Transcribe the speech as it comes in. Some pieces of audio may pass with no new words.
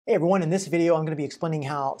Hey everyone, in this video I'm going to be explaining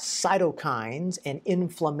how cytokines and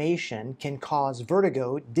inflammation can cause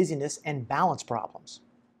vertigo, dizziness, and balance problems.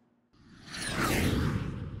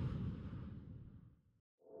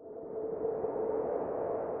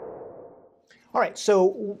 All right,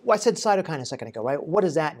 so I said cytokine a second ago, right? What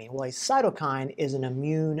does that mean? Well, a cytokine is an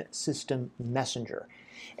immune system messenger,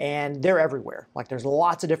 and they're everywhere. Like there's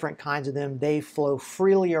lots of different kinds of them. They flow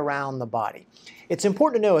freely around the body. It's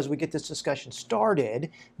important to know as we get this discussion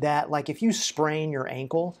started that like if you sprain your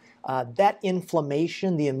ankle, that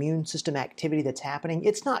inflammation, the immune system activity that's happening,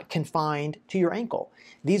 it's not confined to your ankle.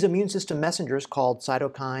 These immune system messengers called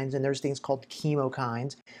cytokines, and there's things called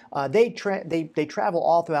chemokines, they travel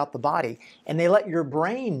all throughout the body, and they let your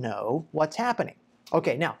brain know what's happening.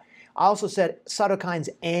 Okay, now, I also said cytokines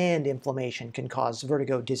and inflammation can cause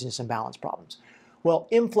vertigo, dizziness, and balance problems. Well,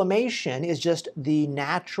 inflammation is just the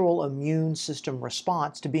natural immune system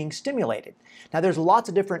response to being stimulated. Now, there's lots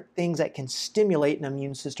of different things that can stimulate an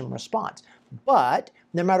immune system response, but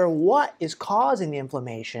no matter what is causing the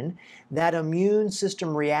inflammation, that immune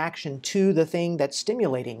system reaction to the thing that's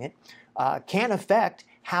stimulating it can affect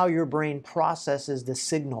how your brain processes the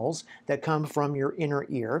signals that come from your inner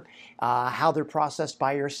ear, how they're processed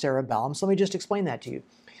by your cerebellum. So let me just explain that to you.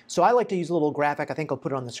 So I like to use a little graphic, I think I'll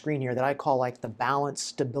put it on the screen here, that I call like the balance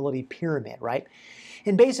stability pyramid, right?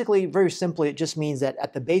 And basically, very simply, it just means that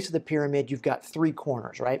at the base of the pyramid, you've got three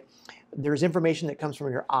corners, right? There's information that comes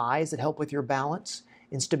from your eyes that help with your balance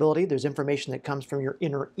and stability. There's information that comes from your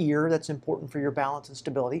inner ear that's important for your balance and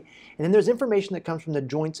stability. And then there's information that comes from the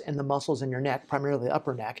joints and the muscles in your neck, primarily the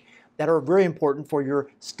upper neck, that are very important for your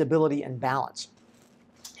stability and balance.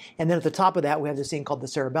 And then at the top of that, we have this thing called the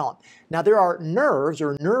cerebellum. Now, there are nerves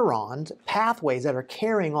or neurons, pathways that are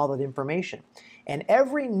carrying all that information. And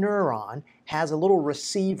every neuron has a little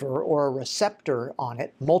receiver or a receptor on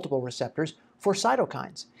it, multiple receptors, for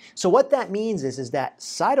cytokines. So what that means is that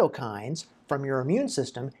cytokines from your immune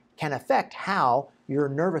system can affect how your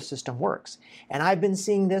nervous system works. And I've been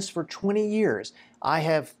seeing this for 20 years. I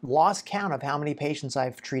have lost count of how many patients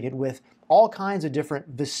I've treated with all kinds of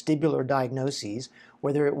different vestibular diagnoses,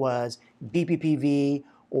 whether it was BPPV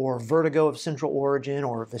or vertigo of central origin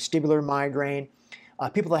or vestibular migraine,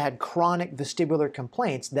 people that had chronic vestibular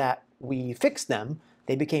complaints that we fixed them.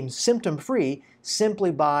 They became symptom-free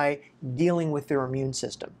simply by dealing with their immune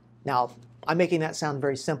system. Now, I'm making that sound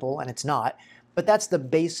very simple, and it's not, but that's the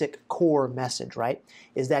basic core message, right?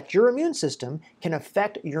 Is that your immune system can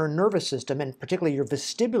affect your nervous system, and particularly your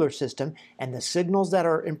vestibular system, and the signals that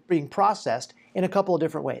are being processed in a couple of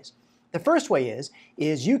different ways. The first way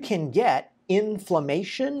is you can get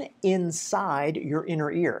inflammation inside your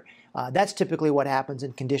inner ear. That's typically what happens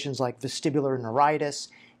in conditions like vestibular neuritis,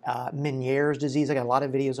 Meniere's disease. I got a lot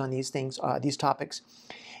of videos on these things, these topics.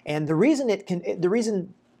 And the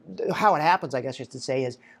reason how it happens, I guess you should say,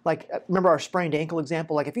 is like, remember our sprained ankle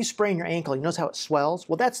example? Like if you sprain your ankle, you notice how it swells?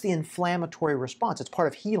 Well, that's the inflammatory response. It's part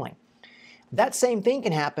of healing. That same thing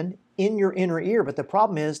can happen in your inner ear, but the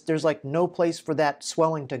problem is there's like no place for that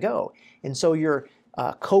swelling to go. And so your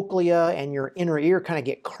cochlea and your inner ear kind of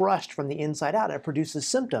get crushed from the inside out, and it produces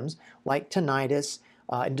symptoms like tinnitus,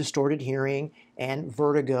 and distorted hearing, and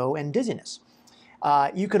vertigo and dizziness.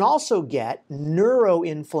 You can also get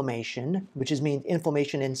neuroinflammation, which means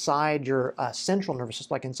inflammation inside your central nervous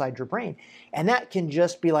system, like inside your brain. And that can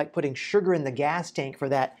just be like putting sugar in the gas tank for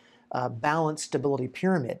that balance stability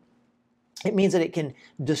pyramid. It means that it can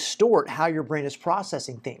distort how your brain is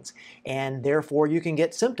processing things, and therefore you can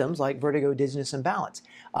get symptoms like vertigo, dizziness, and balance.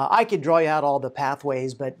 I could draw you out all the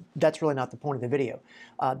pathways, but that's really not the point of the video.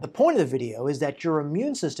 The point of the video is that your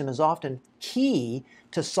immune system is often key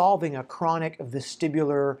to solving a chronic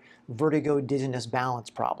vestibular vertigo, dizziness, balance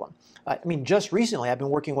problem. I mean, just recently I've been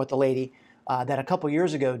working with a lady that a couple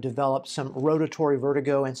years ago developed some rotatory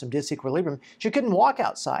vertigo and some disequilibrium. She couldn't walk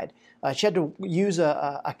outside. She had to use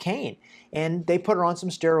a cane, and they put her on some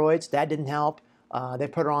steroids. That didn't help. They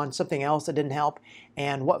put her on something else that didn't help.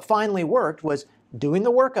 And what finally worked was doing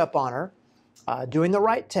the workup on her, doing the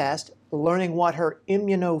right test, learning what her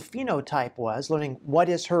immunophenotype was, learning what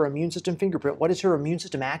is her immune system fingerprint, what is her immune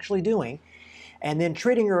system actually doing, and then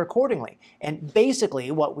treating her accordingly. And basically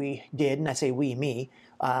what we did, and I say we, me,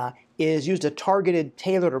 is used a targeted,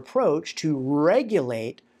 tailored approach to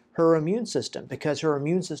regulate her immune system, because her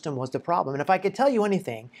immune system was the problem. And if I could tell you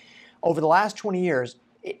anything, over the last 20 years,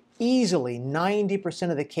 easily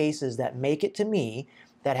 90% of the cases that make it to me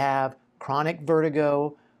that have chronic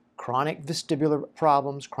vertigo, chronic vestibular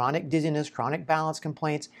problems, chronic dizziness, chronic balance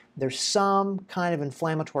complaints, there's some kind of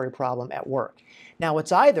inflammatory problem at work. Now,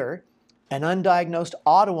 it's either an undiagnosed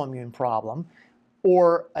autoimmune problem,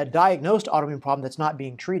 or a diagnosed autoimmune problem that's not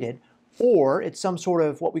being treated, or it's some sort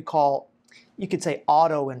of what we call, you could say,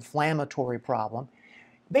 auto-inflammatory problem.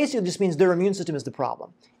 Basically, it just means their immune system is the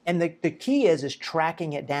problem. And the key is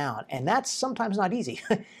tracking it down. And that's sometimes not easy.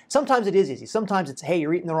 Sometimes it is easy. Sometimes it's, hey,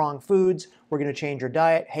 you're eating the wrong foods. We're going to change your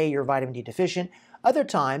diet. Hey, you're vitamin D deficient. Other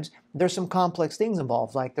times, there's some complex things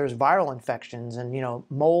involved, like there's viral infections and,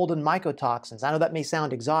 mold and mycotoxins. I know that may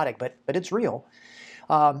sound exotic, but it's real.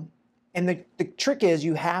 And the trick is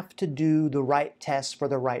you have to do the right tests for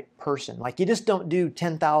the right person. Like, you just don't do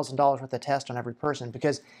 $10,000 worth of tests on every person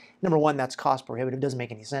because, number one, that's cost prohibitive. It doesn't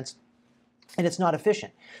make any sense. And it's not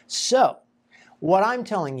efficient. So what I'm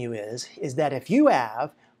telling you is that if you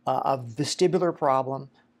have a vestibular problem,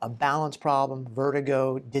 a balance problem,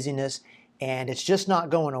 vertigo, dizziness, and it's just not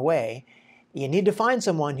going away, you need to find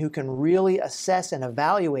someone who can really assess and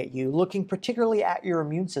evaluate you, looking particularly at your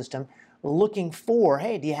immune system, looking for,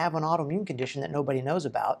 hey, do you have an autoimmune condition that nobody knows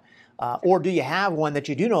about? Or do you have one that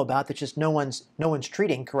you do know about that just no one's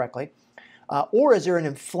treating correctly? Or is there an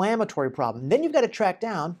inflammatory problem? Then you've got to track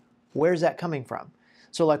down, where's that coming from?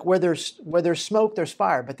 So like where there's smoke, there's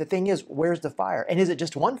fire. But the thing is, where's the fire? And is it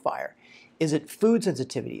just one fire? Is it food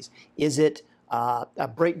sensitivities? Is it a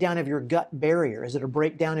breakdown of your gut barrier? Is it a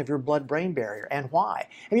breakdown of your blood-brain barrier? And why?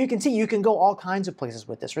 I mean, you can see you can go all kinds of places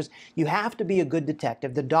with this. You have to be a good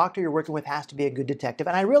detective. The doctor you're working with has to be a good detective.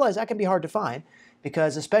 And I realize that can be hard to find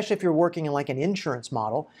because, especially if you're working in like an insurance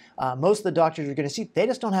model, most of the doctors you're going to see, they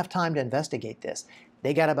just don't have time to investigate this.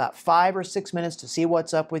 They got about 5 or 6 minutes to see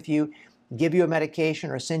what's up with you, give you a medication,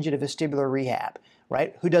 or send you to vestibular rehab,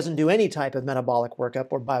 right? Who doesn't do any type of metabolic workup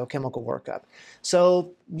or biochemical workup.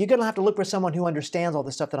 So you're going to have to look for someone who understands all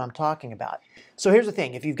the stuff that I'm talking about. So here's the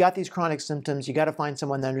thing. If you've got these chronic symptoms, you got to find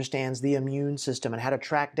someone that understands the immune system and how to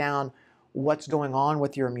track down what's going on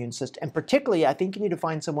with your immune system. And particularly, I think you need to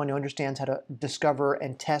find someone who understands how to discover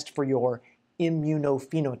and test for your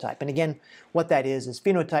immunophenotype. And again, what that is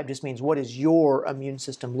phenotype just means what does your immune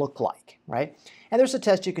system look like, right? And there's a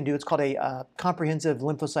test you can do. It's called a comprehensive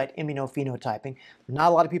lymphocyte immunophenotyping. Not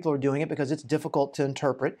a lot of people are doing it because it's difficult to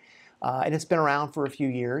interpret, and it's been around for a few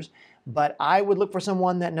years. But I would look for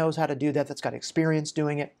someone that knows how to do that, that's got experience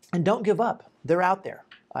doing it. And don't give up. They're out there.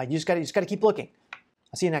 You just got to keep looking.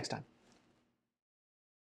 I'll see you next time.